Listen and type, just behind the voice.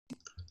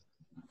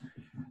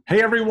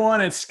Hey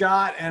everyone, it's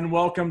Scott and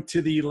welcome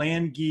to the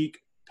Land Geek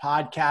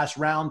podcast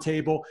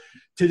roundtable.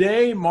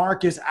 Today,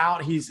 Mark is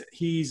out.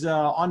 He's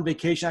on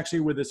vacation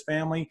actually with his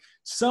family.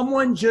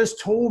 Someone just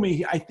told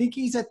me, I think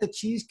he's at the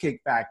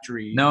Cheesecake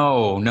Factory.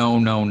 No.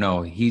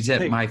 He's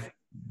at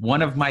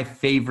one of my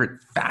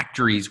favorite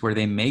factories where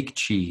they make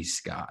cheese,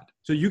 Scott.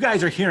 So you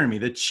guys are hearing me,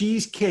 the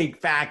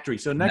Cheesecake Factory.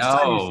 So next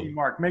time you see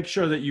Mark, make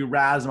sure that you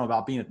razz him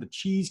about being at the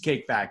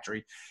Cheesecake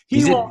Factory.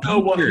 He won't know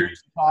what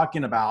he's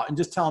talking about, and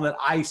just tell him that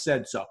I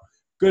said so.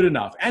 Good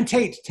enough. And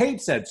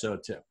Tate said so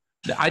too.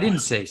 I didn't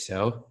say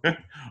so.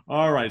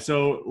 All right,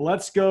 so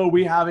let's go.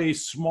 We have a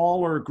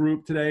smaller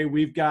group today.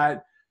 We've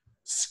got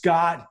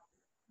Scott,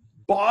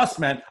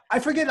 Bossman. I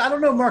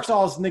don't know Mark's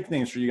all his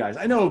nicknames for you guys.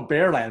 I know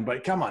Bearland,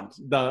 but come on.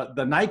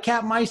 The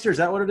Nightcap Meister, is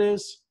that what it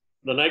is?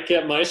 The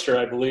Nightcap Meister,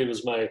 I believe,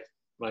 is my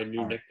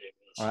new nickname.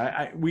 All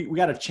right, we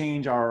got to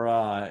change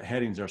our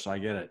headings there, so I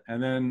get it.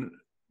 And then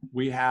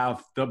we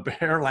have the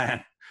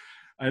Bearland.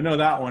 I know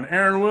that one.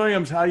 Aaron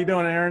Williams, how you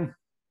doing, Aaron?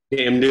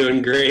 Hey, I'm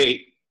doing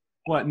great.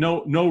 What?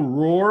 No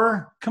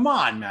roar? Come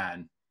on,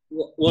 man.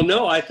 Well,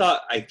 no. I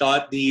thought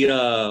the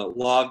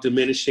law of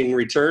diminishing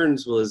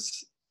returns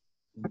was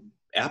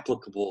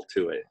applicable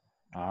to it.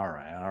 All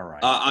right.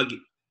 How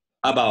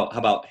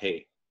about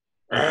hey?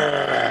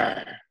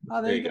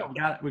 Oh, there you go.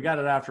 We got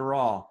it after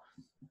all.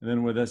 And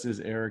then with us is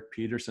Eric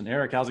Peterson.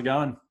 Eric, how's it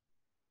going?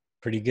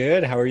 Pretty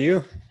good. How are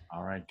you?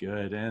 All right,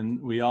 good. And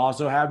we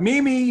also have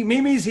Mimi.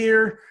 Mimi's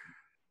here.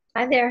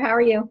 Hi there. How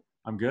are you?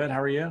 I'm good.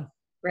 How are you?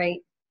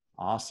 Great.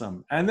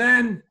 Awesome. And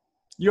then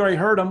you already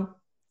heard him.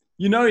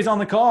 You know he's on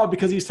the call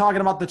because he's talking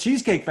about the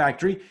Cheesecake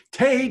Factory.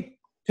 Tate,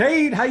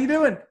 how you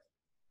doing?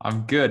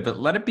 I'm good, but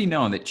let it be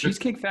known that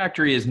Cheesecake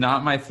Factory is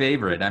not my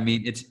favorite. I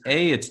mean,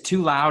 it's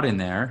too loud in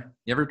there.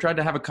 You ever tried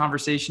to have a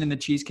conversation in the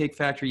Cheesecake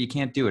Factory? You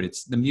can't do it.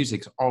 The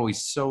music's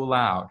always so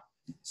loud.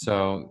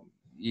 So,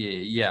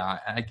 yeah,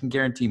 I can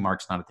guarantee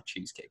Mark's not at the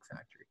Cheesecake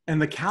Factory.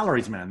 And the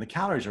calories, man. The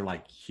calories are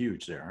like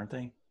huge there, aren't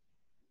they?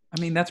 I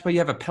mean, that's why you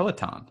have a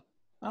Peloton.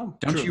 Oh,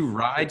 Don't true. you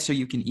ride so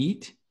you can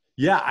eat?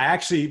 Yeah, I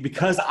actually,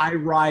 because I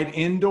ride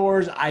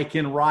indoors, I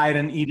can ride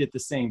and eat at the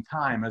same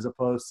time as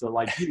opposed to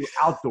like you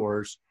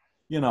outdoors,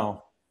 you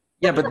know.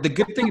 Yeah, but the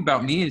good thing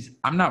about me is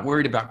I'm not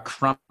worried about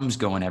crumbs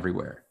going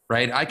everywhere,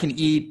 right? I can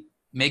eat,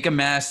 make a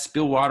mess,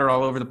 spill water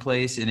all over the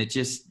place, and it's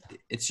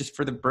just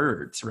for the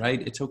birds,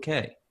 right? It's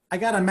okay. I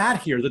got a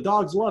mat here. The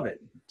dogs love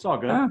it. It's all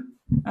good. All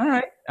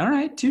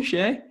right.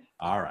 Touche.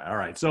 All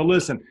right. So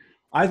listen,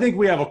 I think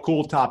we have a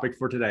cool topic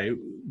for today.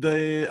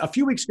 A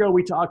few weeks ago,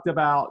 we talked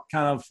about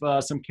kind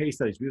of some case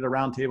studies. We did a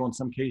roundtable on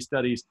some case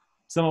studies,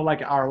 some of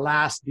like our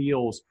last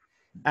deals.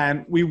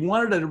 And we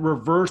wanted to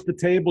reverse the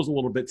tables a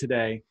little bit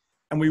today.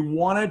 And we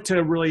wanted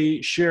to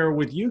really share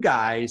with you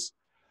guys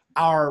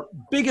our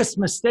biggest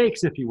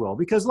mistakes, if you will.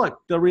 Because look,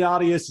 the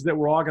reality is that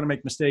we're all going to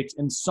make mistakes.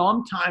 And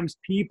sometimes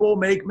people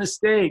make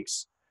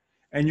mistakes.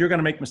 And you're going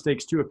to make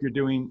mistakes too if you're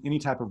doing any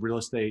type of real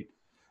estate.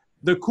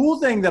 The cool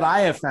thing that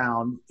I have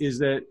found is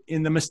that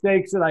in the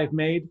mistakes that I've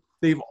made,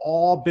 they've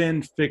all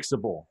been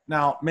fixable.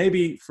 Now,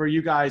 maybe for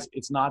you guys,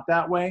 it's not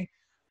that way,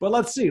 but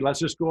let's see. Let's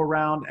just go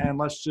around and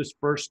let's just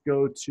first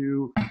go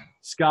to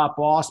Scott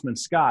Bossman.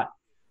 Scott,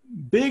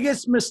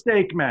 biggest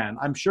mistake, man.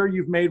 I'm sure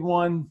you've made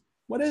one.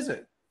 What is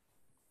it?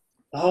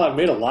 Oh, I've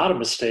made a lot of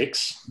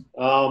mistakes.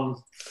 The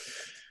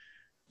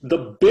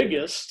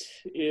biggest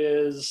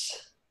is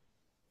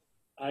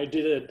I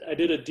did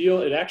a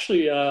deal. It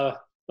actually, it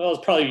was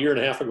probably a year and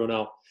a half ago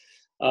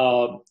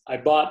now. I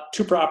bought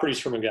 2 properties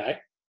from a guy,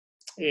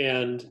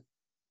 and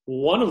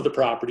one of the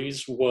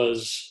properties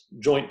was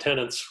joint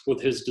tenants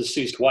with his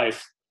deceased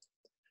wife,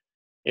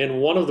 and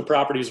one of the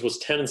properties was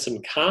tenants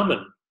in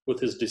common with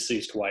his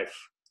deceased wife.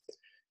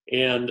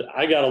 And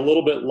I got a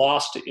little bit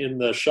lost in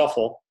the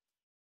shuffle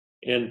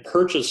and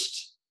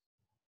purchased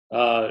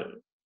both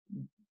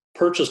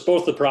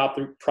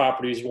the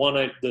properties.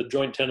 One, the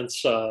joint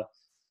tenants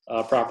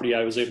property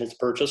I was able to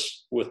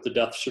purchase with the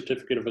death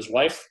certificate of his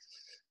wife.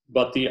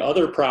 But the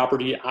other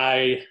property,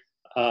 I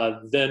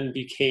then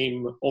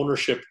became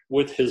ownership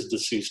with his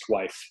deceased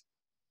wife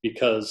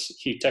because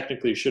he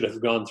technically should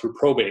have gone through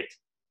probate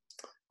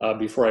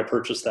before I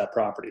purchased that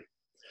property.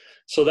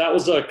 So that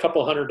was a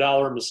couple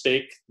 $100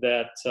 mistake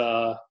that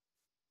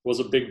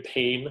was a big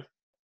pain.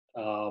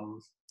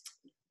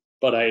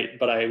 But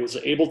I was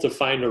able to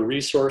find a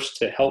resource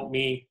to help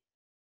me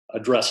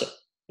address it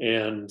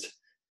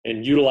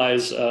and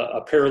utilize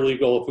a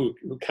paralegal who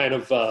kind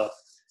of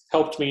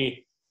helped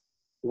me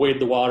wade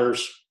through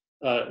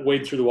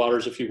the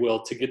waters, if you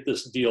will, to get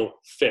this deal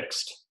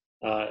fixed.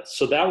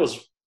 So that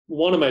was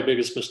one of my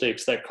biggest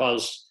mistakes that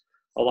caused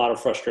a lot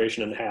of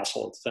frustration and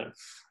hassle at the time.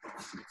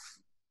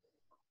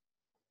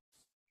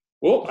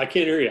 Whoa, I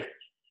can't hear you.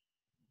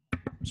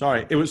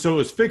 Sorry. It was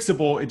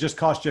fixable. It just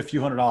cost you a few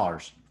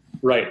 $100s.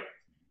 Right.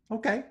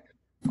 Okay.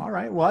 All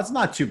right. Well, that's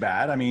not too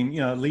bad. I mean,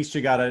 at least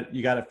you got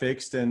it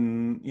fixed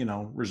and,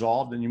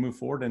 resolved, and you move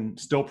forward and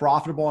still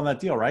profitable on that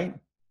deal, right?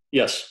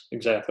 Yes,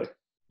 exactly.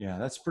 Yeah,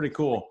 that's pretty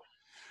cool.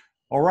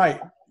 All right.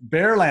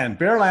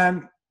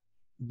 Bearland,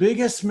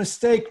 biggest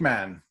mistake,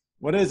 man.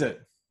 What is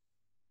it?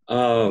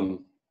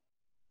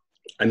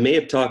 I may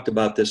have talked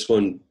about this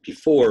one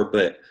before,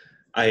 but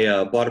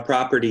I bought a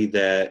property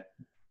that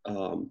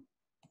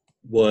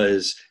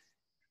was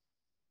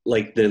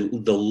like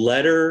the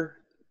letter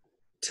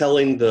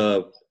telling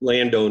the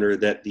landowner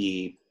that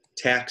the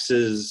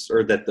taxes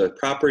or that the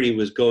property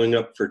was going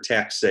up for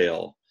tax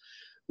sale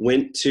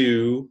went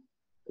to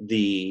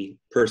the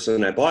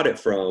person I bought it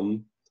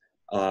from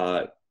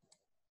at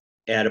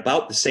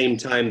about the same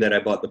time that I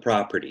bought the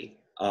property.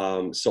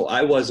 So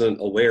I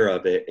wasn't aware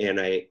of it, and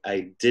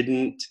I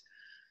didn't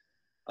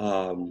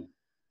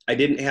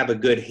have a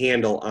good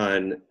handle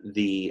on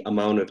the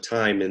amount of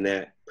time in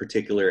that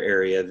particular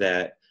area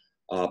that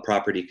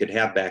property could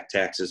have back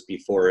taxes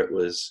before it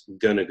was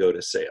going to go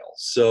to sale.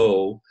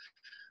 So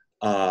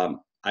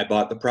I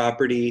bought the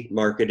property,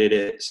 marketed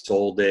it,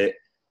 sold it,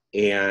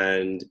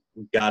 and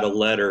got a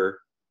letter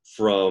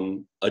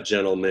from a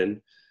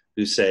gentleman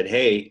who said,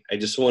 "Hey, I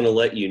just want to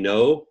let you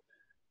know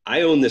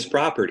I own this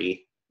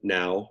property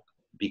now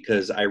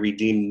because I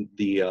redeemed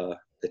the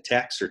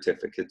tax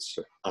certificates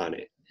on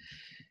it."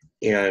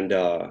 And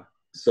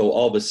so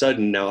all of a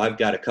sudden now I've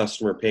got a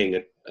customer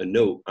paying a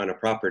note on a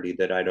property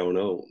that I don't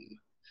own.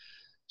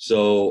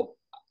 So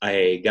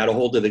I got a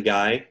hold of the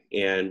guy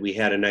and we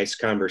had a nice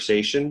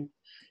conversation.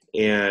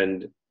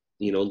 And,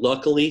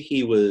 luckily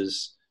he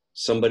was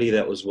somebody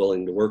that was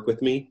willing to work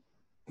with me.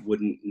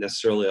 Wouldn't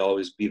necessarily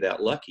always be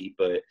that lucky,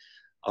 but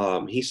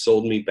he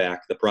sold me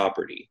back the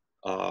property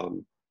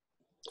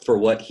for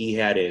what he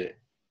had in it,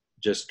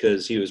 just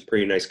because he was a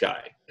pretty nice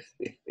guy.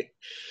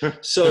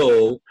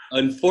 So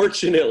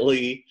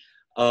unfortunately,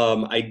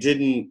 I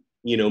didn't,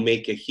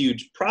 make a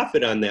huge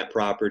profit on that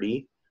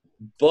property,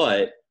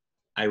 but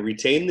I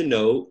retained the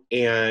note,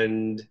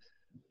 and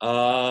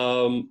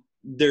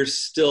there's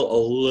still a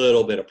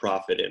little bit of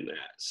profit in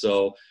that.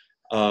 So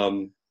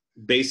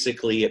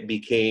basically it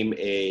became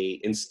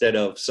instead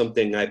of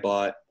something I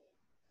bought,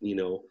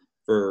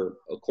 for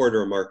a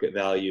quarter of market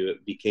value,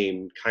 it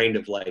became kind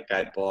of like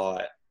I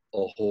bought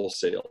a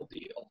wholesale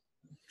deal.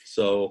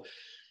 So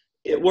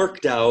it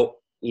worked out.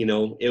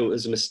 It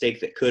was a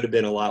mistake that could have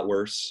been a lot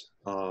worse.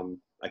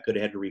 I could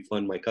have had to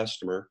refund my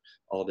customer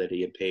all that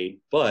he had paid,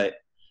 but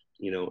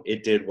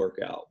it did work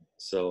out.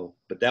 So,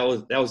 but that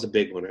was a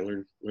big one. I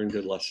learned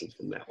good lessons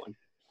from that one.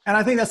 And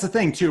I think that's the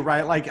thing too,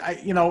 right? Like,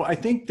 I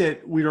think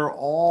that we are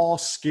all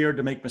scared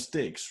to make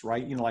mistakes,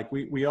 right? Like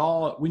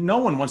no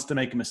one wants to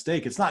make a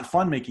mistake. It's not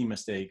fun making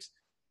mistakes.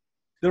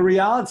 The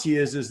reality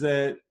is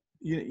that,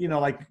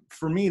 like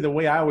for me, the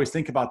way I always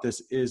think about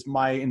this is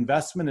my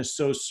investment is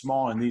so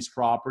small in these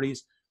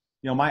properties.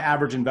 My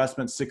average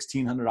investment is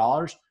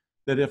 $1,600,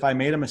 that if I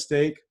made a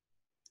mistake,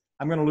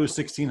 I'm going to lose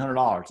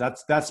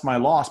 $1,600. That's my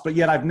loss. But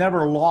yet I've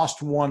never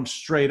lost one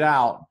straight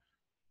out,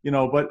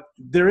 but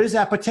there is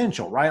that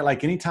potential, right?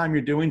 Like anytime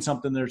you're doing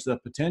something, there's the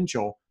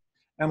potential.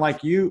 And like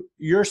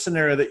your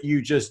scenario that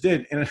you just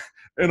did,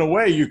 in a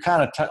way, you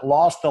kind of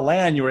lost the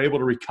land. You were able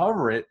to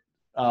recover it.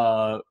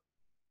 Lucky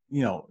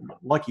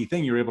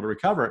thing you were able to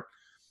recover it.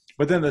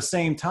 But then at the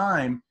same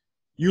time,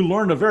 you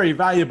learned a very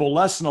valuable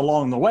lesson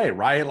along the way,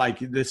 right? Like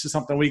this is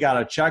something we got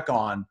to check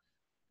on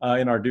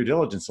in our due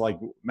diligence. Like,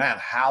 man,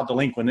 how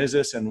delinquent is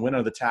this, and when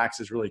are the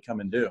taxes really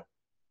coming due?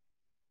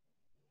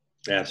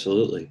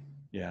 Absolutely.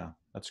 Yeah,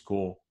 that's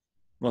cool.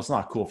 Well, it's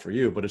not cool for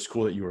you, but it's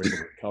cool that you were able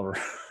to recover.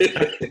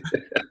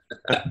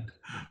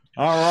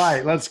 All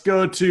right, let's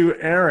go to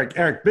Eric.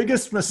 Eric,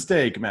 biggest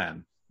mistake,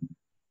 man.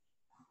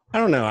 I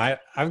don't know.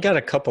 I've got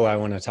a couple I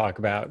want to talk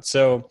about.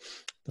 So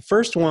the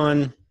first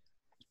one,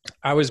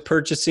 I was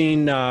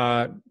purchasing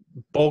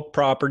bulk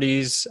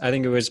properties. I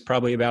think it was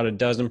probably about a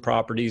dozen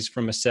properties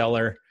from a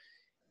seller,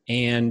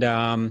 and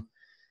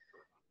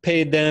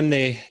paid them.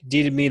 They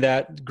deeded me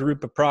that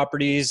group of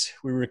properties.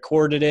 We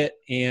recorded it,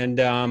 and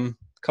a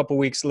couple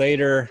weeks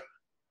later,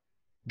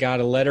 got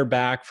a letter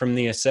back from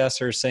the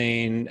assessor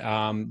saying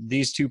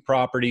these two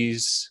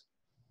properties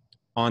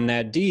on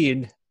that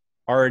deed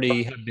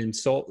already have been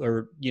sold,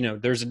 or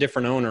there's a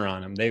different owner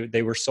on them.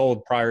 They were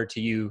sold prior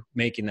to you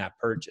making that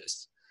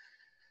purchase.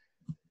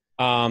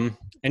 And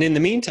in the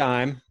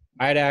meantime,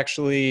 I had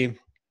actually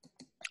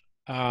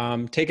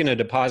taken a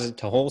deposit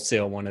to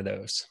wholesale one of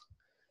those.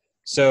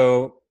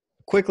 So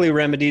quickly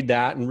remedied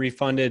that and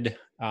refunded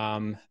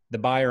the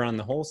buyer on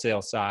the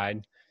wholesale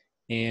side,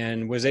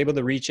 and was able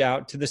to reach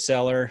out to the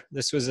seller.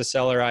 This was a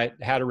seller I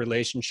had a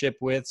relationship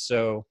with,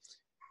 so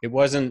it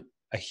wasn't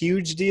a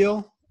huge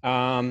deal,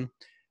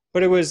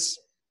 but it was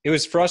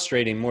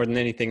frustrating more than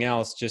anything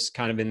else, just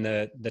kind of in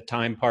the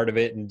time part of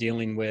it and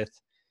dealing with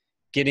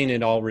getting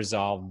it all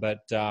resolved. But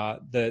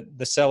the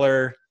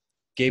seller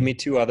gave me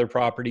two other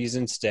properties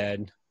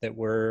instead that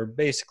were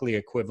basically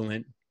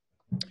equivalent,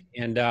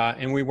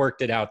 and we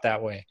worked it out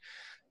that way.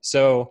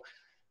 So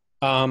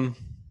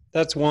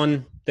that's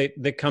one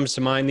that comes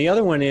to mind. The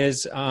other one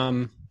is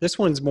this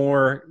one's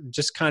more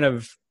just kind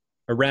of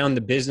around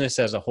the business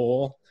as a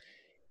whole.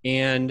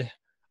 And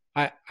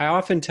I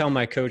often tell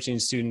my coaching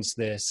students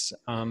this.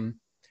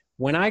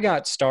 When I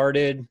got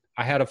started,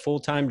 I had a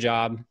full-time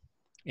job,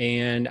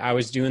 and I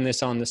was doing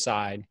this on the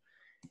side.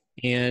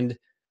 And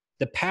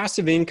the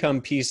passive income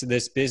piece of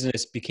this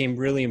business became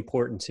really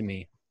important to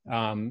me.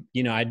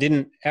 I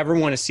didn't ever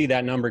want to see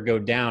that number go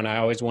down. I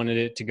always wanted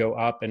it to go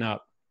up and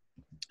up.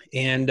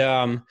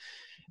 And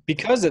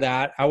because of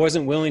that, I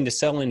wasn't willing to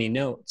sell any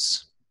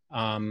notes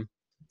and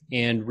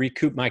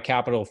recoup my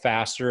capital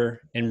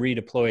faster and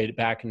redeploy it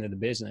back into the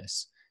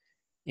business.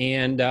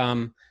 And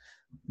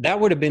that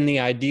would have been the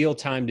ideal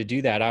time to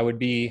do that. I would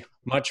be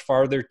much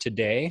farther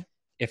today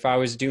if I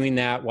was doing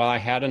that while I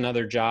had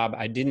another job.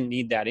 I didn't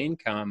need that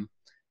income.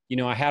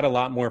 I had a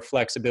lot more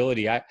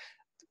flexibility.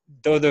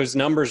 Though those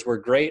numbers were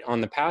great on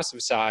the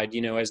passive side,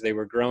 as they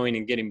were growing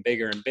and getting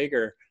bigger and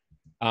bigger,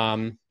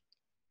 I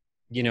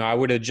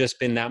would have just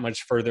been that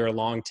much further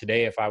along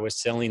today if I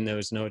was selling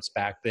those notes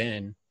back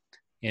then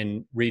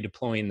and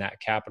redeploying that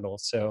capital.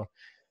 So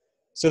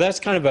that's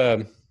kind of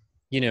a,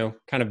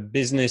 kind of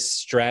business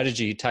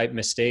strategy type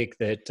mistake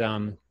that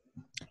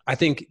I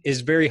think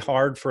is very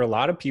hard for a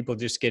lot of people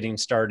just getting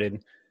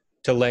started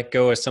to let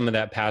go of some of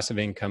that passive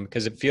income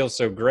because it feels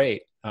so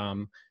great.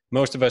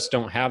 Most of us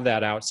don't have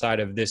that outside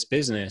of this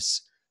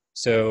business.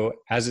 So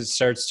as it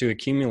starts to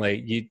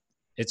accumulate,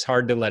 it's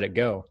hard to let it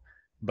go.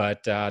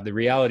 But the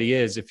reality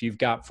is, if you've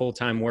got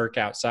full-time work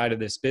outside of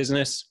this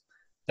business,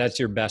 that's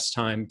your best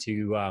time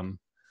to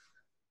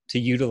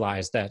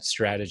utilize that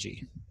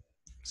strategy.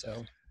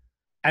 So,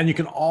 and you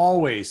can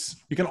always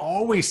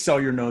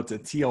sell your notes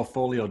at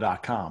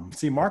tlfolio.com.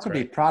 See, Mark would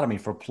be proud of me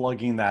for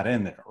plugging that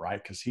in there,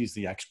 right? Because he's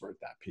the expert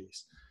at that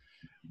piece.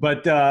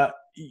 But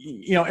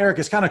Eric,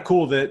 it's kind of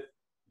cool that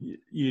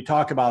you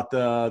talk about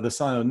the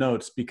selling of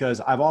notes,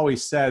 because I've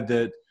always said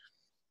that.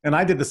 And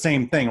I did the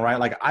same thing, right?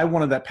 Like I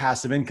wanted that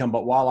passive income,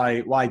 but while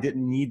I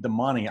didn't need the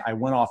money, I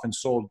went off and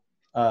sold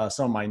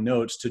some of my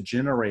notes to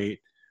generate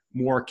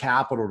more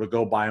capital to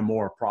go buy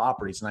more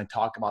properties. And I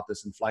talk about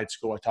this in flight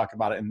school. I talk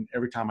about it, and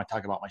every time I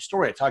talk about my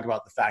story, I talk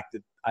about the fact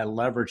that I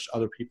leveraged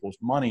other people's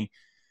money.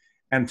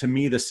 And to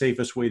me, the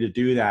safest way to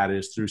do that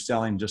is through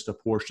selling just a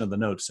portion of the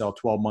note, sell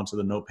 12 months of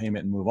the note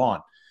payment and move on.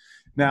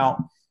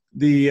 Now,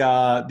 the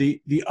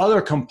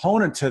other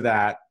component to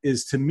that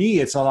is, to me,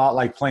 it's a lot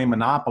like playing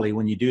Monopoly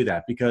when you do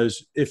that,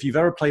 because if you've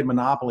ever played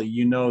Monopoly,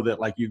 you know that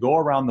like you go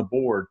around the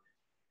board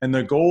and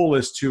the goal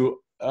is to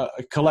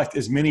collect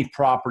as many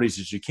properties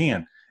as you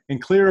can.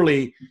 And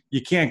clearly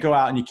you can't go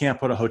out and you can't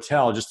put a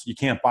hotel, you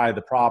can't buy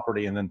the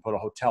property and then put a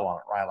hotel on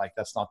it, right? Like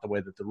that's not the way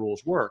that the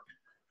rules work.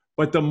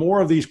 But the more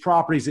of these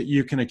properties that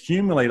you can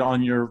accumulate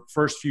on your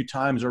first few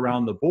times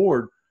around the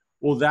board,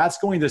 well, that's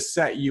going to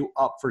set you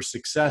up for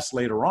success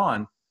later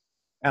on.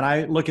 And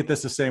I look at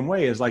this the same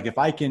way, as like if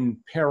I can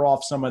pair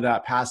off some of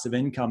that passive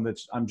income that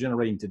I'm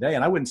generating today,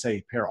 and I wouldn't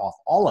say pair off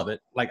all of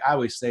it. Like I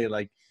always say,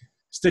 like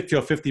stick to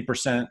a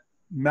 50%,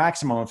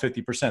 maximum of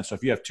 50%. So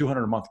if you have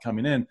 $200 a month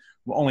coming in,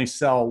 we'll only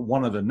sell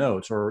one of the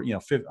notes, or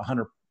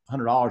 $100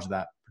 of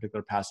that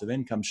particular passive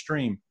income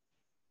stream.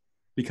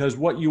 Because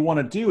what you want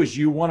to do is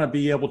you want to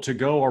be able to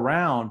go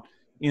around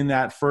in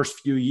that first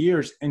few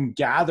years and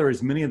gather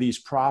as many of these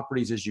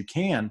properties as you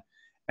can.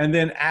 And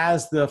then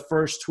as the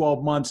first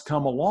 12 months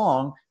come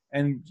along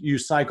and you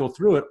cycle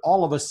through it,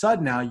 all of a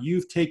sudden now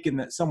you've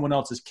taken someone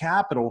else's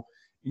capital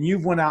and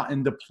you've went out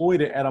and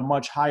deployed it at a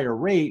much higher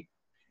rate,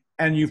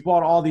 and you've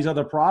bought all these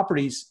other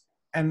properties,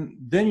 and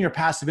then your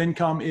passive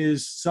income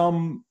is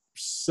some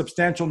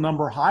substantial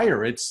number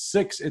higher. It's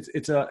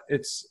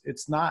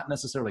not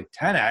necessarily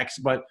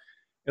 10x, but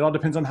it all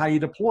depends on how you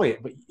deploy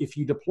it. But if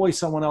you deploy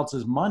someone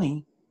else's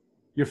money,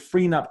 you're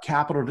freeing up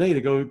capital today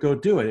to go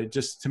do it. It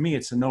just, to me,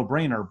 it's a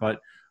no-brainer. But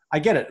I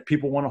get it.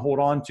 People want to hold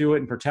on to it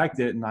and protect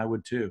it, and I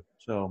would too.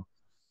 So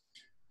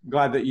I'm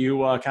glad that you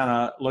kind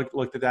of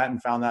looked at that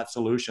and found that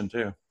solution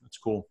too. That's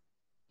cool.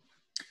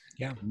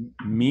 Yeah.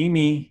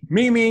 Mimi,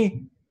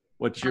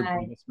 what's your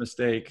biggest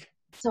mistake?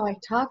 So I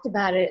talked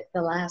about it at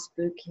the last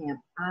boot camp.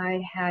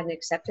 I had an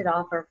accepted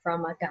offer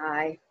from a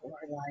guy for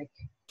like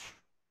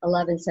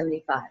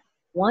 $1,175,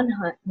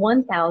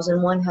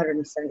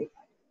 $1,175.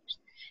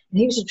 And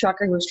he was a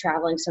trucker who was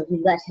traveling, so he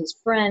let his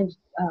friend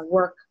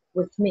work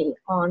with me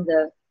on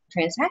the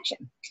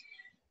transaction.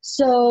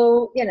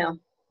 So,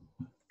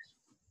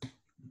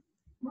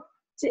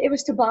 it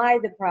was to buy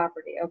the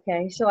property,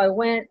 okay? So I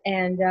went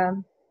and,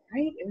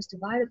 it was to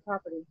buy the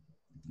property.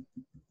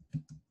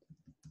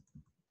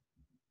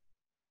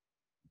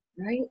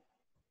 Right?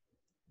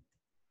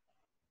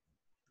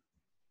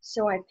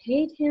 So I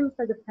paid him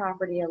for the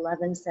property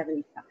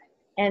 $1,175.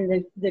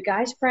 And the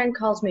guy's friend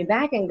calls me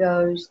back and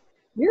goes,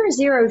 "You're a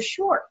zero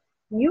short.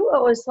 You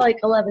owe us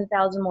like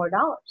 $11,000 more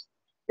dollars."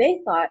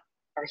 They thought,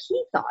 or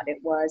he thought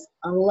it was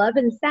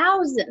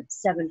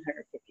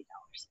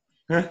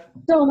 $11,750.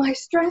 So my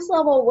stress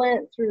level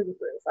went through the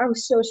roof. I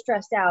was so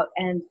stressed out.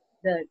 And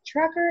the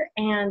trucker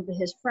and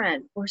his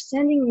friend were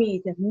sending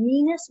me the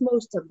meanest,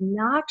 most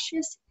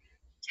obnoxious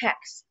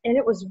texts. And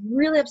it was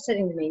really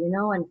upsetting to me,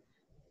 and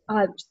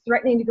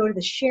threatening to go to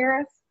the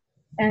sheriff.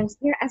 And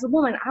as a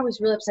woman, I was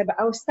really upset, but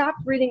I would stop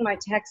reading my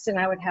texts and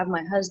I would have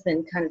my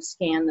husband kind of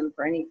scan them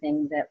for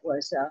anything that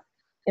was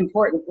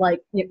important, like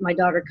if my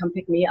daughter come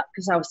pick me up,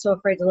 because I was so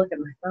afraid to look at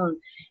my phone.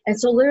 And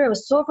so literally I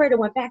was so afraid. I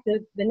went back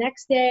the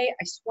next day.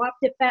 I swapped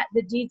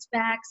the deeds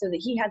back so that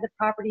he had the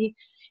property.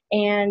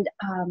 And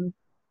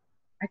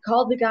I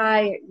called the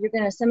guy, you're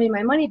going to send me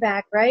my money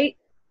back, right?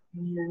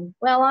 And,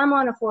 well, I'm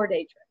on a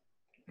 4-day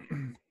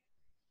trip.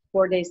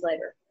 4 days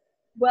later.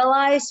 Well,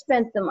 I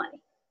spent the money.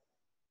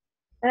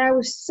 And I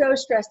was so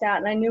stressed out,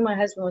 and I knew my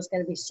husband was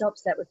going to be so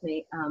upset with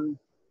me.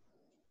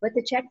 But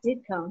the check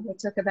did come. It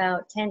took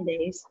about 10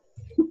 days.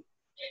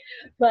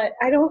 But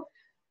I don't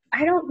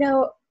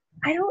know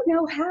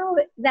how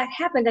that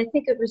happened. I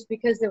think it was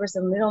because there was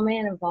a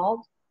middleman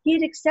involved. He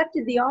had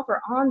accepted the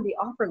offer on the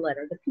offer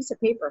letter, the piece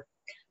of paper.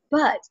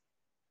 But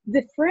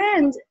the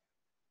friend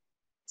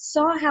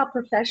saw how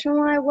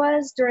professional I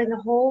was during the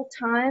whole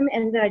time,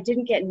 and that I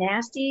didn't get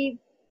nasty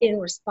in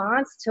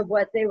response to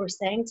what they were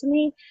saying to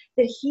me,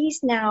 that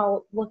he's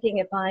now looking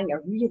at buying a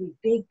really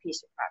big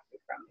piece of property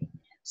from me.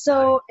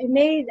 So I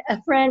made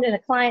a friend and a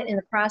client in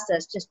the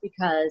process just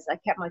because I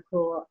kept my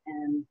cool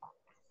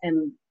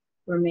and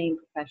remained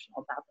professional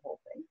about the whole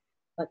thing.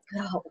 But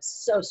God, it was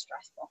so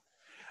stressful.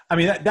 I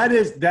mean, that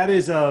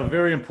is a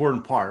very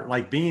important part,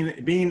 like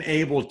being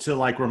able to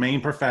like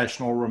remain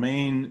professional,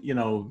 remain,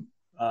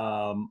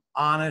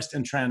 honest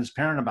and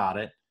transparent about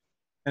it.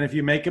 And if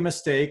you make a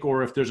mistake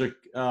or if there's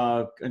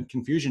a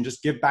confusion,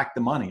 just give back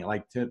the money.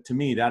 Like to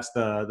me, that's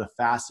the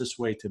fastest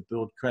way to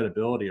build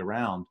credibility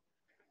around.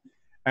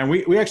 And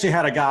we actually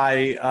had a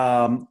guy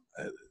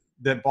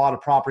that bought a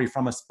property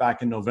from us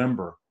back in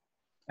November,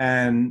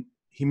 and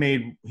he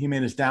made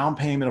his down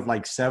payment of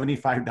like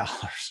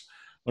 $75.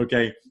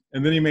 Okay.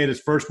 And then he made his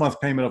first month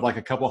payment of like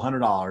a couple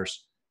 $100.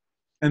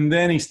 And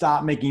then he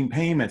stopped making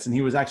payments, and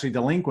he was actually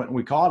delinquent. And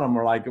we called him.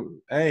 We're like,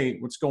 hey,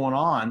 what's going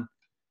on?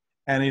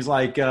 And he's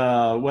like,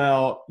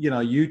 well,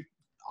 you're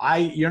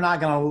not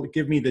going to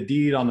give me the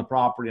deed on the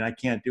property, and I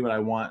can't do what I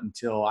want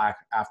until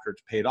after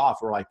it's paid off.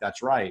 We're like,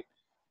 that's right.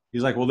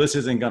 He's like, well, this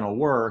isn't going to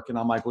work. And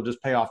I'm like, well,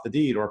 just pay off the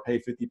deed or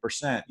pay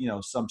 50%,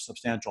 some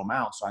substantial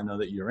amount, so I know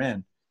that you're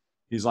in.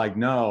 He's like,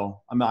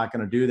 no, I'm not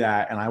going to do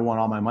that. And I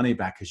want all my money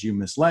back because you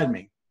misled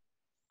me.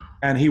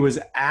 And he was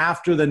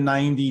after the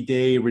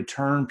 90-day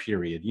return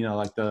period,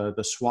 like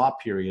the swap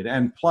period.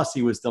 And plus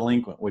he was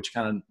delinquent, which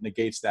kind of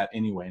negates that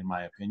anyway, in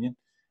my opinion.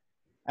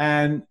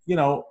 And, he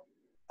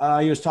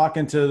was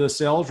talking to the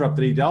sales rep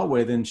that he dealt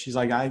with, and she's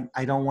like,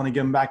 I don't want to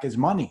give him back his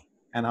money.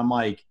 And I'm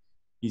like,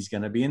 he's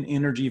going to be an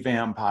energy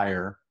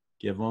vampire.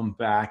 Give him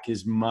back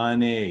his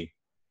money.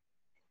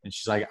 And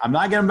she's like, I'm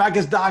not giving him back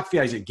his doc fee.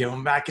 I said, give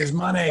him back his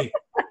money.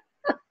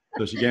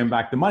 So she gave him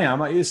back the money. I'm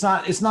like, it's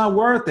not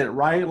worth it,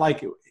 right?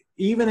 Like,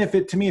 even if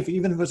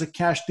it was a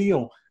cash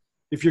deal,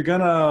 if you're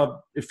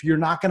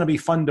not going to be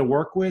fun to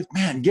work with,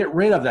 man, get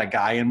rid of that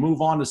guy and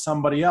move on to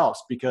somebody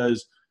else,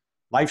 because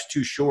life's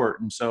too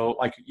short. And so,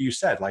 like you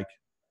said, like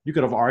you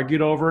could have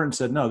argued over it and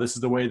said, no, this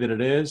is the way that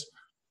it is.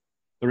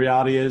 The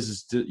reality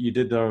is you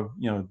did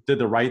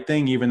the right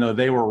thing, even though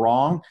they were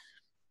wrong.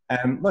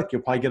 And look,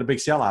 you'll probably get a big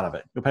sale out of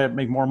it. You'll probably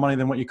make more money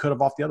than what you could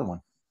have off the other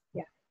one.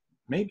 Yeah.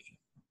 Maybe.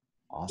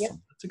 Awesome. Yep.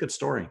 That's a good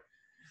story.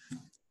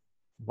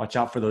 Watch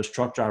out for those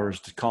truck drivers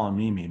to calling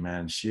Mimi,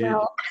 man.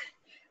 The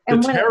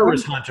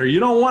terrorist hunter. You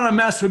don't want to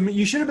mess with me.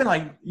 You should have been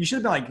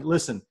like,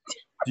 listen,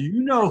 do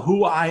you know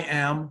who I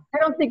am? I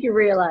don't think you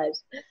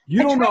realize.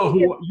 You don't know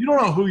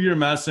who you're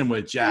messing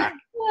with, Jack.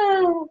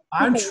 Well,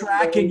 I'm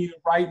tracking you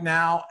right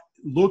now.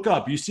 Look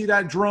up. You see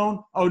that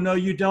drone? Oh, no,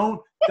 you don't?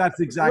 That's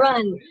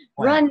exactly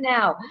Run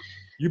now.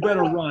 You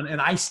better run.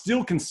 And I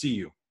still can see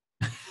you.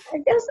 I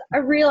guess I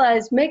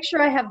realized, make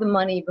sure I have the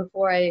money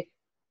before I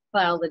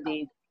file the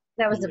deed.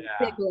 That was a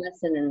big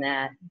lesson in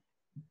that.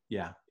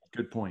 Yeah.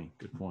 Good point.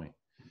 Good point.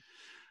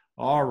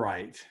 All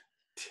right.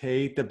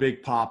 Tate the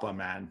Big Papa,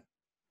 man.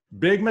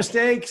 Big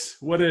mistakes?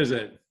 What is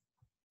it?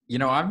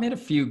 I've made a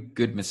few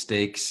good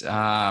mistakes.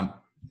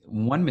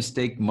 One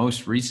mistake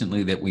most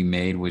recently that we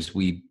made was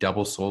we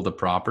double sold a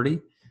property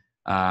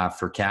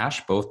for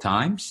cash both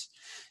times.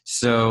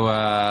 So,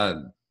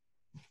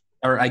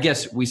 or I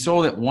guess we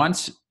sold it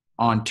once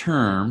on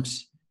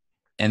terms,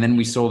 and then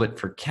we sold it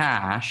for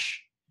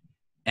cash,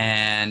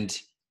 and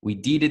we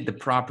deeded the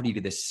property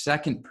to the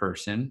second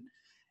person.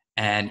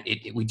 And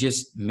we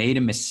just made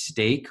a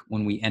mistake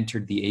when we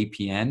entered the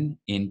APN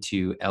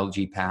into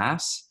LG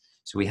Pass.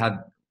 So we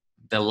had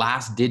the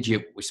last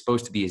digit was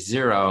supposed to be a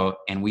 0,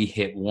 and we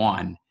hit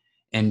 1.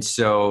 And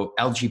so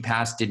LG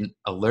Pass didn't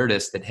alert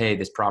us that, hey,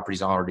 this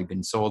property's already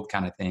been sold,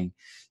 kind of thing.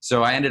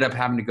 So I ended up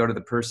having to go to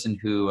the person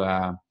who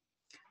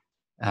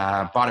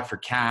bought it for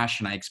cash,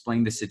 and I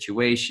explained the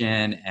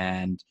situation.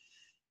 And,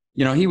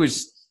 he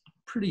was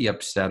pretty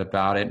upset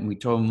about it. And we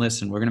told him,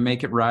 listen, we're going to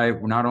make it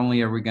right. Not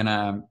only are we going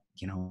to,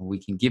 we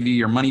can give you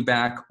your money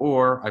back,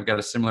 or I've got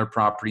a similar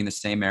property in the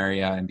same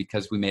area, and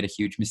because we made a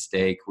huge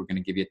mistake, we're going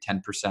to give you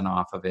 10%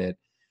 off of it.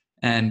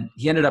 And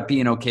he ended up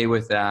being okay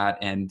with that.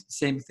 And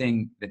same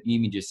thing that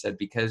Mimi just said,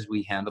 because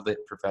we handled it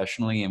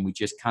professionally and we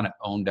just kind of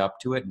owned up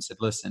to it and said,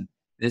 listen,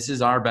 this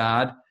is our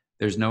bad.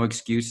 There's no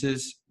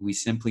excuses. We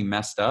simply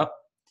messed up.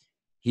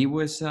 He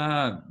was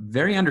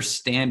very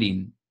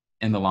understanding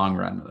in the long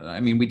run. I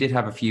mean, we did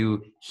have a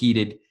few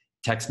heated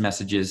text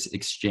messages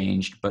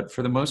exchanged, but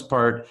for the most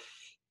part,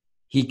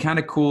 he kind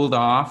of cooled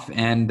off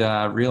and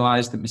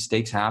realized that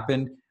mistakes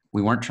happened.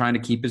 We weren't trying to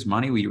keep his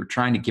money. We were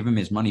trying to give him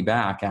his money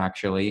back,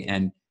 actually.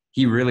 And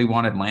he really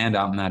wanted land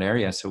out in that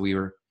area. So we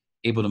were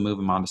able to move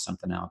him on to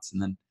something else.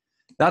 And then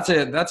that's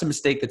a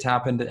mistake that's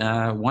happened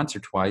once or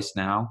twice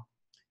now.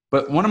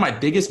 But one of my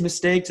biggest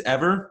mistakes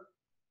ever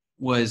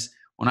was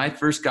when I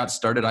first got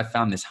started, I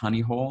found this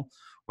honey hole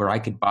where I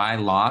could buy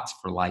lots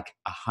for like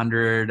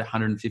 $100,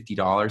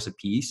 $150 a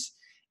piece.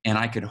 And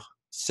I could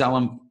sell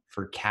them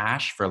for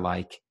cash for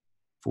like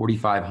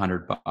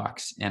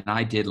 $4,500. And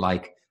I did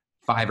like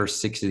 5 or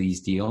 6 of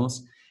these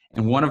deals.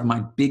 And one of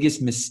my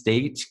biggest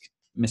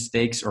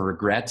mistakes or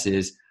regrets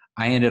is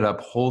I ended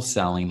up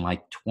wholesaling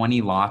like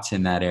 20 lots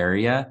in that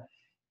area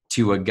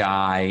to a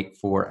guy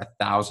for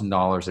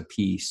 $1,000 a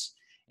piece.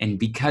 And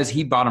because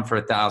he bought them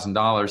for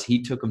 $1,000,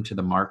 he took them to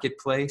the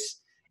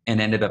marketplace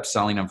and ended up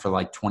selling them for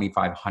like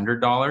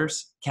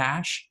 $2,500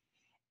 cash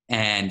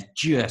and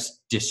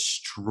just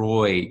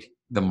destroyed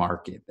the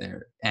market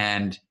there.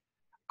 And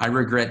I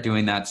regret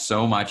doing that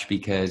so much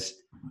because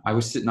I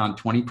was sitting on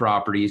 20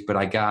 properties, but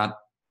I got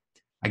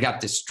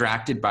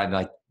distracted by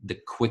like the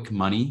quick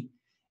money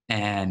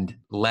and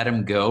let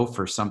him go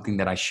for something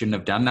that I shouldn't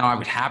have done. Now I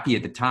was happy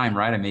at the time,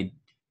 right? I made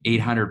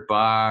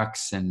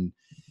 $800 and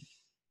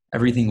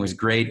everything was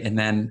great. And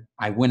then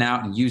I went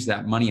out and used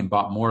that money and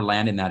bought more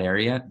land in that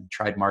area and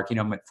tried marketing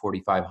them at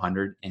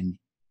 $4,500. And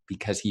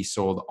because he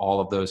sold all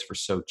of those for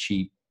so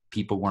cheap,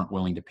 people weren't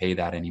willing to pay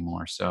that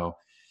anymore. So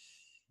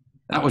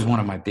that was one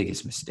of my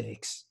biggest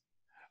mistakes.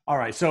 All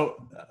right.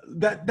 So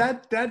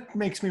that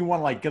makes me want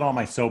to like get on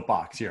my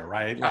soapbox here,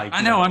 right? Like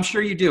I know, I'm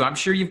sure you do. I'm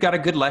sure you've got a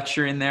good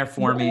lecture in there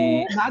for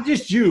me. Not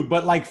just you,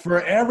 but like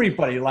for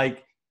everybody.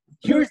 Like,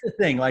 here's the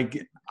thing.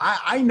 Like,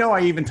 I know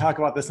I even talk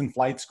about this in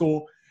flight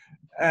school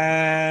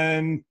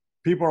and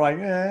people are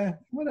like,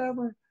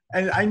 whatever.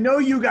 And I know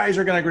you guys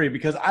are going to agree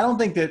because I don't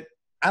think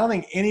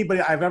anybody,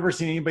 I've ever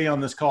seen anybody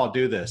on this call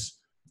do this.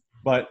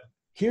 But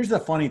here's the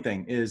funny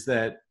thing is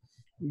that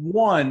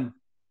one,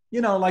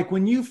 you know, like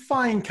when you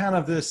find kind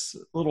of this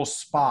little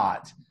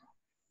spot,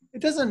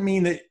 it doesn't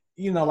mean that,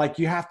 you know, like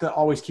you have to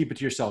always keep it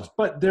to yourselves.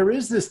 But there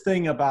is this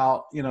thing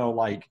about,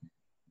 like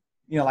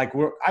I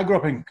grew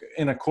up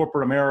in a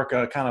corporate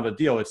America kind of a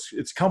deal.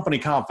 It's company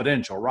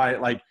confidential,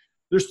 right? Like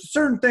there's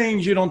certain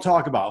things you don't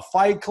talk about.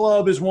 Fight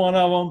Club is one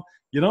of them.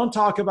 You don't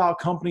talk about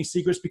company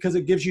secrets because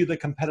it gives you the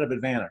competitive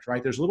advantage,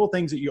 right? There's little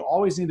things that you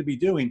always need to be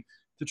doing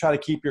to try to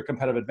keep your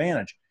competitive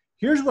advantage.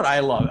 Here's what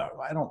I love.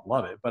 I don't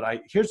love it, but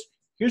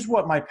here's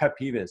what my pet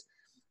peeve is.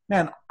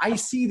 Man, I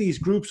see these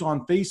groups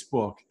on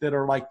Facebook that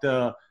are like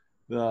the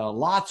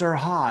lots are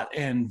hot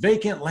and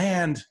vacant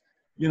land,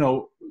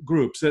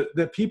 groups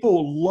that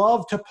people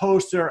love to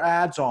post their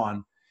ads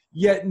on,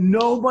 yet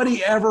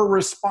nobody ever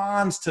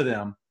responds to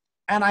them.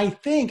 And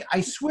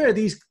I swear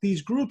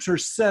these groups are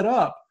set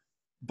up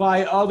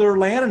by other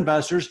land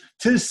investors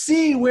to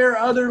see where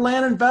other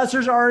land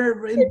investors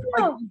are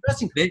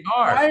investing. They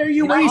are. Why are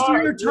you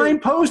wasting your time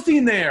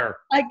posting there?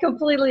 I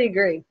completely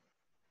agree.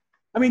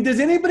 I mean, does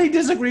anybody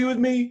disagree with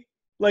me?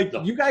 Like,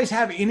 you guys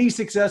have any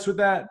success with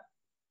that?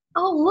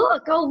 I'll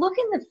look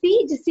in the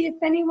feed to see if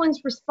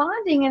anyone's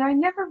responding, and I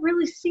never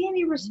really see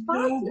any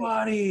responses.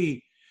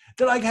 Nobody.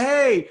 They're like,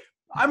 hey,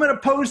 I'm going to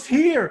post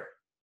here.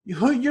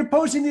 You're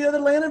posting the other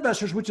land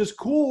investors, which is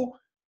cool,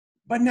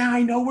 but now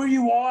I know where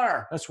you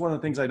are. That's one of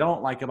the things I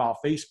don't like about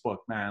Facebook,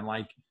 man.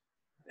 Like,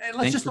 hey,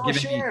 let's just all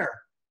share.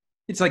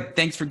 It's like,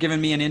 thanks for giving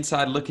me an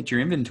inside look at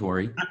your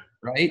inventory,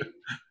 right?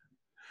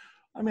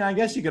 I mean, I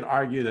guess you could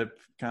argue that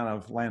kind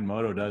of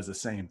Landmodo does the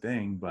same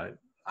thing, but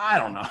I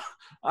don't know.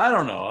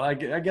 I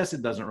guess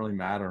it doesn't really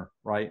matter,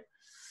 right?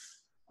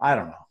 I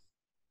don't know.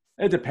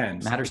 It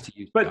depends. It matters to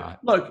you. But Scott.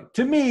 Look,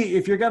 to me,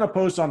 if you're going to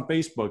post on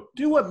Facebook,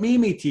 do what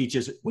Mimi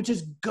teaches, which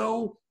is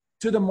go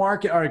to the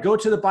market or go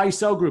to the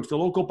buy-sell groups, the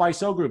local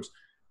buy-sell groups.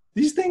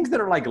 These things that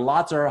are like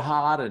lots are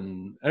hot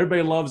and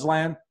everybody loves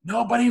land.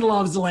 Nobody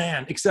loves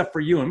land except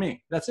for you and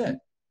me. That's it.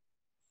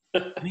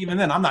 And even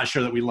then, I'm not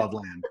sure that we love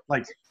land.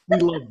 Like, we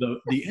love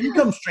the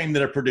income stream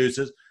that it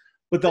produces,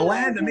 but the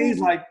land to me is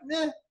like,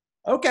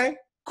 okay,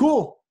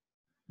 cool.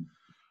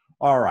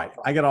 All right,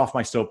 I get off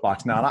my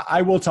soapbox now. And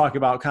I will talk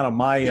about kind of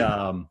my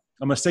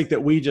a mistake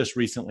that we just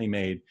recently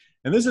made.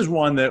 And this is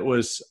one that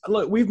was,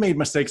 look, we've made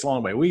mistakes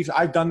along the way.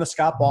 I've done the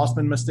Scott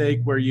Bossman mistake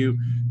where you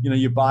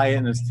buy it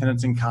and it's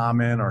tenants in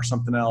common or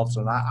something else.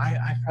 And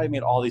I probably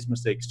made all these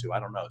mistakes too. I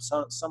don't know.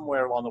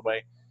 Somewhere along the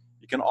way,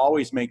 you can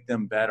always make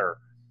them better.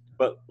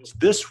 But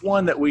this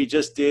one that we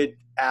just did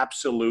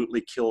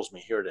absolutely kills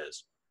me. Here it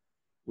is.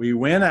 We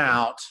went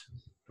out,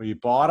 we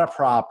bought a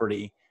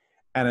property,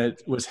 and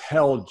it was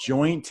held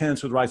joint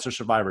tenants with rights of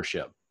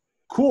survivorship.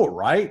 Cool,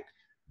 right?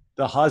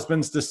 The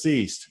husband's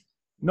deceased.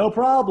 No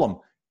problem.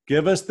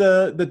 Give us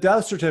the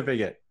death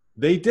certificate.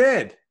 They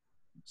did.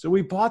 So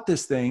we bought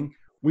this thing.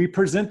 We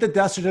present the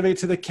death certificate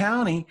to the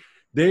county.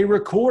 They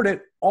record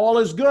it. All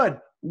is good.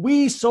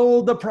 We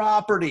sold the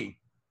property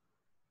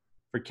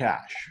for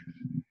cash.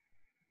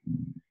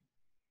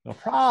 The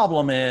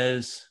problem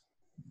is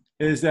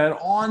that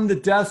on the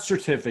death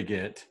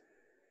certificate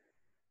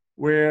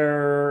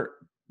where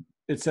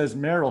it says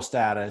marital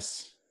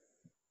status,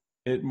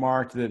 it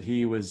marked that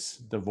he was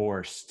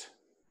divorced,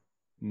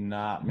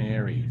 not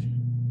married.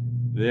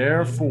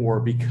 Therefore,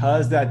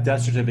 because that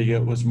death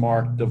certificate was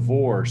marked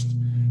divorced,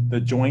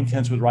 the joint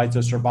tenants with rights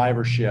of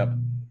survivorship,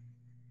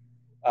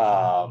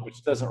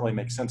 which doesn't really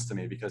make sense to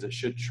me because it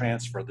should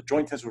transfer. The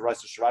joint tenants with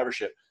rights of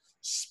survivorship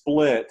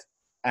split,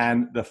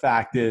 and the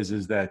fact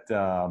is that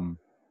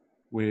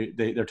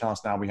they're telling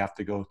us now we have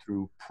to go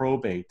through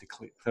probate to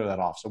clear that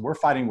off. So we're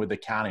fighting with the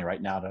county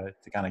right now to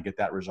kind of get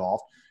that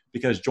resolved,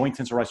 because joint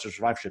tenants with rights of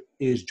survivorship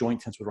is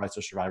joint tenants with rights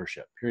of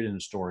survivorship. Period. In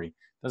the story.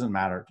 Doesn't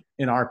matter.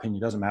 In our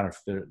opinion, doesn't matter if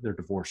they're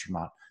divorced or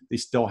not. They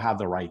still have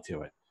the right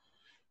to it.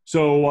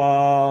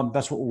 So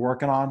that's what we're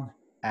working on.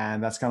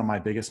 And that's kind of my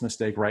biggest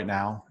mistake right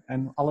now.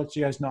 And I'll let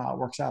you guys know how it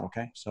works out.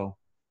 Okay. So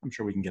I'm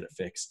sure we can get it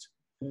fixed.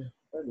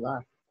 Good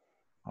luck.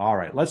 All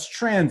right. Let's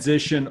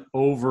transition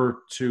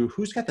over to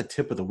who's got the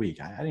tip of the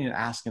week. I didn't even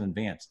ask in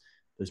advance.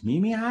 Does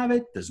Mimi have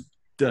it? Does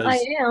I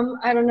am.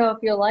 I don't know if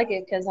you'll like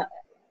it because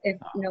if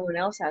no one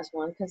else has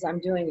one, because I'm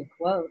doing a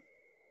quote.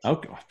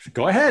 Okay,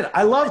 go ahead.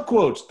 I love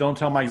quotes. Don't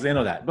tell Mike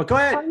Zano that, but go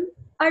ahead.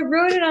 I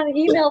wrote it on an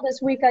email this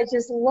week. I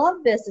just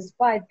love this. It's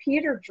by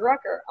Peter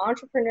Drucker.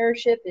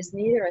 Entrepreneurship is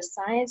neither a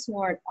science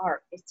nor an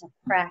art. It's a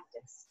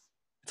practice.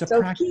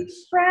 So keep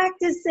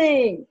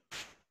practicing.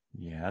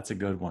 Yeah, that's a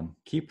good one.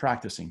 Keep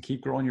practicing.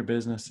 Keep growing your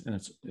business, and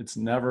it's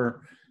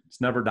never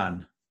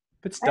done.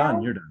 If it's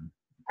done, you're done.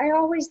 I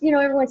always,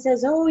 everyone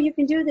says, "Oh, you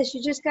can do this.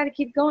 You just got to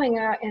keep going."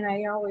 And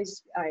I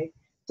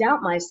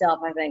doubt myself.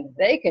 I think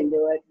they can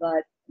do it,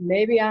 but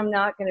maybe I'm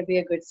not going to be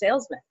a good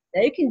salesman.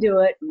 They can do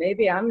it.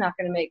 Maybe I'm not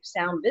going to make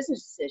sound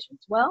business decisions.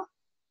 Well,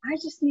 I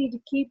just need to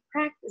keep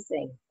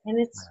practicing, and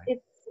it's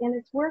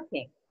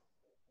working.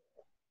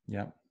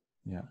 Yeah.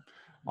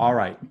 All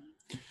right.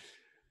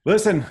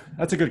 Listen,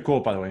 that's a good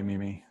quote, by the way,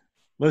 Mimi.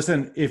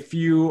 Listen, if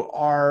you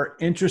are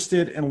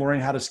interested in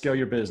learning how to scale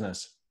your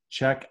business,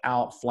 check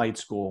out Flight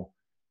School.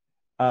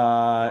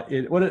 Scott,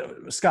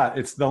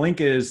 the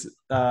link is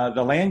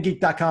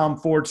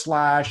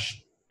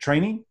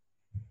thelandgeek.com/training.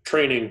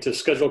 Training to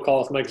schedule a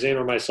call with Mike Zane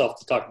or myself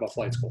to talk about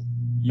Flight School.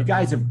 You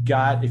guys have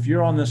got, if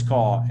you're on this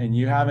call and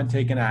you haven't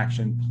taken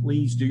action,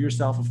 please do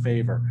yourself a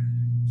favor.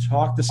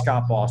 Talk to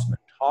Scott Bossman.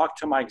 Talk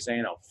to Mike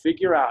Zano.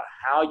 Figure out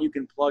how you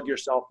can plug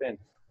yourself in,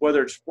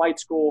 whether it's Flight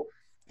School,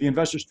 the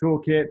Investor's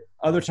Toolkit,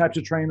 other types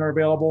of training are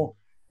available.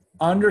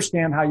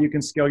 Understand how you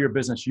can scale your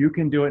business. You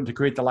can do it and to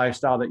create the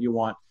lifestyle that you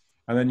want.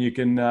 And then you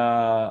can,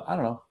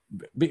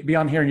 be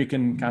on here and you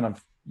can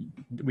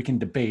we can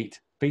debate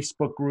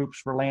Facebook groups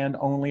for land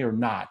only or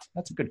not.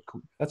 That's a good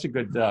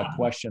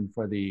question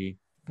for the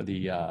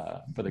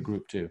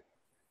group too.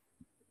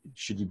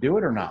 Should you do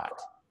it or not?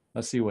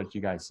 Let's see what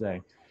you guys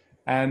say.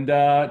 And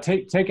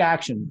take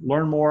action.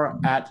 Learn more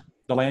at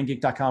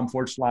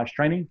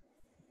thelandgeek.com/training.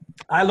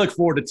 I look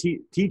forward to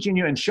teaching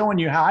you and showing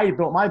you how I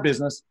built my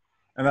business.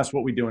 And that's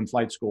what we do in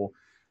Flight School.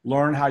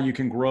 Learn how you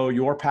can grow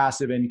your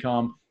passive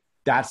income.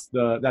 That's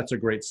a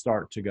great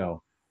start to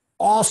go.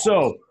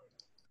 Also,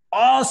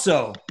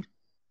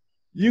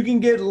 you can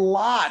get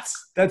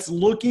lots that's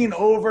looking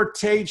over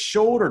Tate's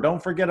shoulder.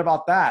 Don't forget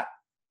about that.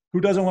 Who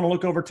doesn't want to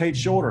look over Tate's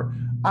shoulder?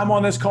 I'm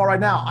on this call right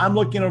now. I'm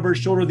looking over his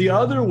shoulder the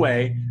other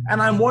way,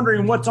 and I'm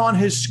wondering what's on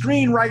his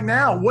screen right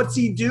now. What's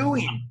he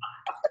doing?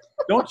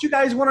 Don't you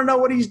guys want to know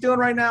what he's doing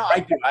right now?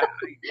 I do.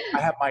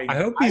 I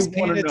hope he's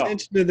paying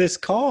attention to this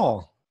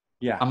call.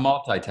 Yeah. I'm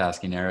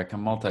multitasking, Eric.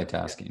 I'm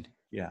multitasking.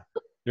 Yeah.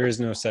 There is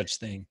no such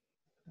thing.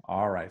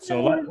 All right.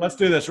 So let's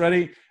do this.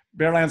 Ready?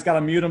 Bearland's got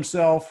to mute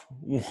himself.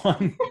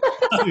 1,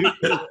 2,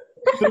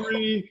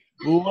 3.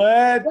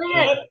 Let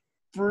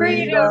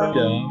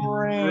freedom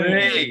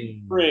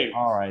ring.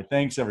 All right.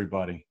 Thanks,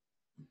 everybody.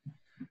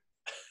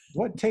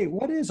 Tate,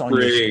 what is on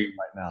your screen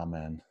right now,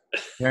 man?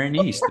 Very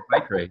nice. The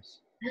bike race.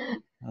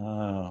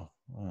 Oh,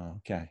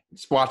 okay.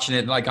 Just watching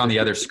it like on the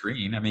other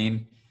screen. I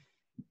mean,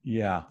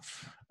 yeah.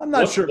 I'm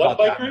not sure about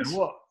that.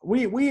 What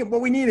we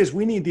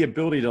need the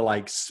ability to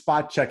like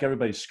spot check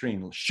everybody's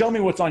screen. Show me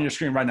what's on your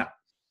screen right now.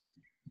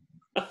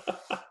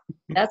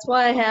 That's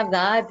why I have the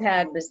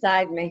iPad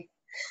beside me.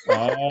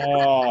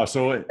 Oh,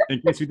 so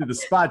in case we did the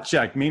spot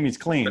check, Mimi's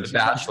clean. For the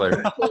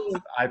Bachelor.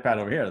 iPad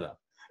over here, though.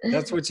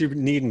 That's what you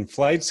need in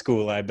Flight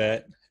School, I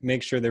bet.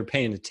 Make sure they're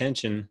paying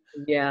attention.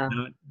 Yeah.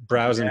 Not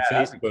browsing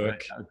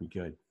Facebook. That would be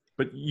good.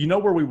 But you know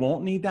where we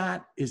won't need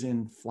that is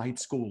in Flight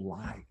School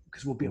Live,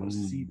 because we'll be able to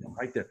see them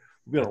right there.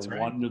 We'll be able to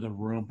wander the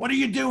room. What are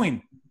you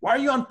doing? Why are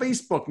you on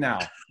Facebook now?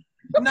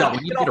 No, we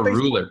need to get a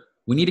ruler.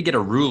 We need to get a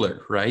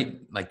ruler,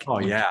 right? Like, oh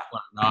yeah.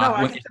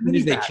 As soon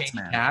as they change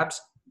tabs,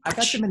 I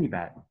got the mini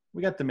bat.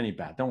 We got the mini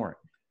bat. Don't worry.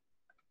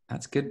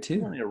 That's good too.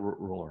 We don't need a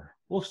ruler.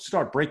 We'll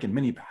start breaking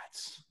mini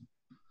bats.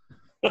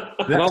 How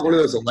about one of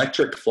those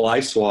electric fly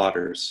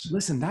swatters?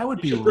 Listen, that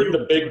would you be bring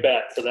the big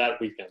bat for that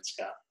weekend,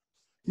 Scott.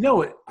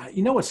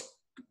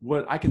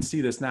 What I can see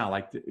this now.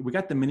 Like we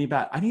got the mini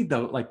bat. I need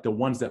the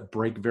ones that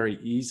break very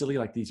easily,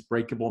 like these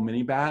breakable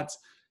mini bats.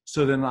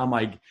 So then I'm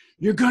like,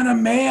 you're gonna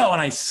mail, and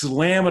I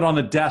slam it on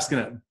the desk,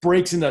 and it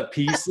breaks into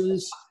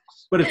pieces.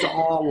 But it's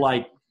all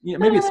like,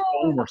 maybe it's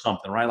foam or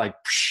something, right? Like,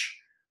 psh,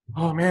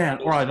 oh man,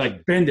 or I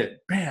like bend it,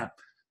 bam,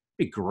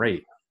 be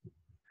great.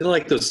 They're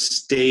like those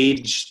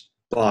stage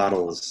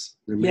bottles.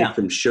 They're made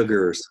from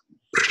sugars.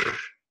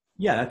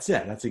 Yeah, that's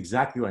it. That's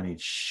exactly what I need.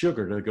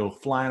 Sugar to go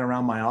flying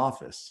around my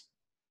office.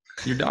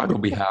 Your dog will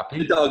be happy.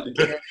 My dog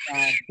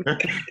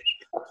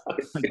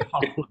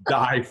will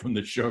die from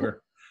the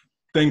sugar.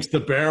 Thanks to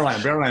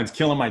Bearland. Bearland's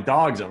killing my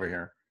dogs over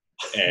here.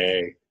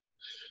 Hey.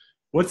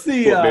 What's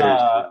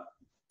the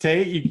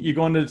Tate? You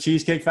going to the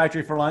Cheesecake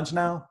Factory for lunch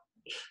now?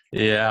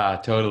 Yeah,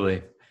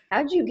 totally.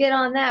 How'd you get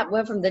on that?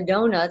 Went from the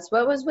donuts.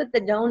 What was with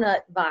the donut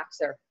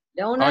boxer?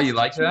 Donuts. Oh, you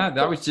like that?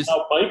 That was just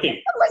Out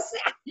biking. What was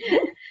that?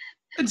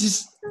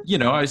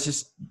 I was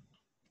just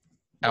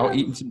out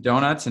eating some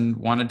donuts and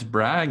wanted to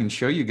brag and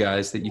show you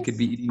guys that you could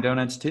be eating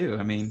donuts too.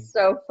 I mean,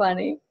 So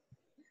funny.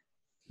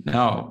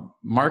 no,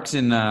 Mark's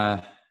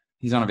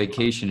he's on a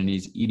vacation and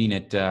he's eating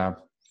at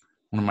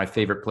one of my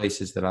favorite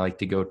places that I like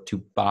to go to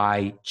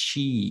buy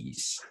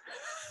cheese.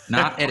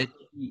 Not at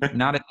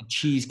the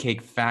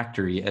Cheesecake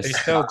Factory. They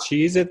sell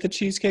cheese at the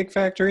Cheesecake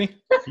Factory?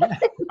 Yeah.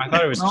 I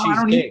thought it was I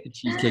don't eat cheesecake. at the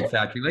Cheesecake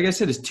Factory. Like I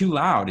said, it's too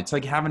loud. It's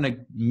like having a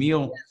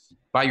meal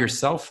by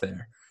yourself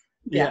there.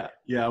 Yeah.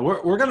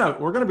 We're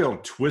gonna be able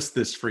to twist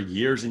this for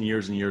years and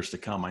years and years to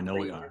come. I know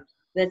we are.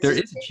 That's There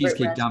his is a favorite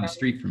cheesecake down the restaurant.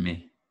 street from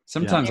me.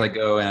 Sometimes I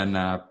go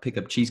and pick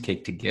up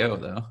cheesecake to go,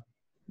 though.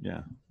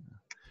 Yeah.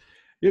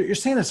 You're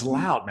saying it's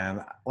loud,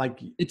 man. Like,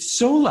 It's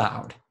so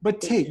loud. but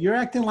Tate, you're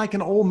acting like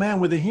an old man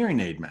with a hearing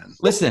aid, man.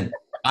 Listen,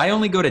 I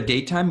only go to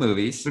daytime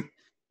movies.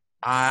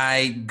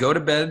 I go to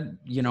bed,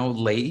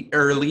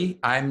 early.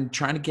 I'm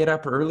trying to get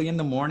up early in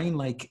the morning.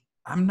 Like,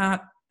 I'm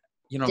not,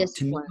 to me,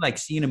 Discipline. like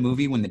seeing a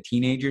movie when the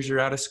teenagers are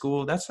out of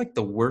school, that's like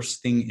the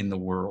worst thing in the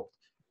world,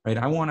 right?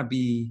 I want to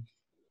be.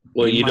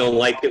 Well, you don't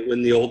like it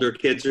when the older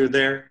kids are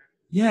there?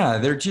 Yeah,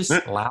 they're just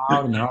loud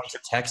and they're always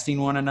texting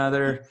one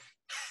another.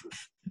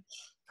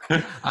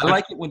 I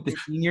like it with the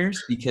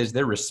seniors because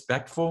they're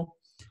respectful.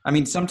 I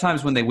mean,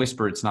 sometimes when they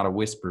whisper, it's not a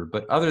whisper.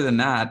 But other than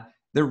that,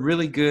 they're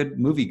really good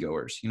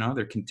moviegoers.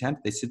 They're content.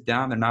 They sit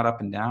down. They're not up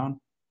and down.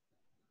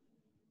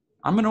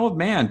 I'm an old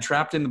man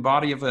trapped in the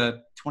body of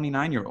a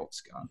 29-year-old,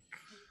 Scott.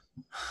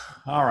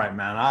 All right,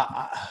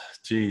 man.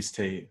 Geez,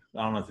 Tate,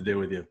 I don't know what to do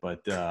with you,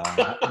 but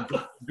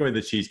go to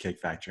the Cheesecake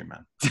Factory,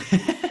 man.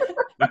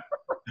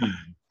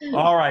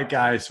 All right,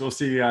 guys. We'll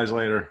see you guys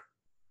later.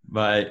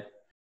 But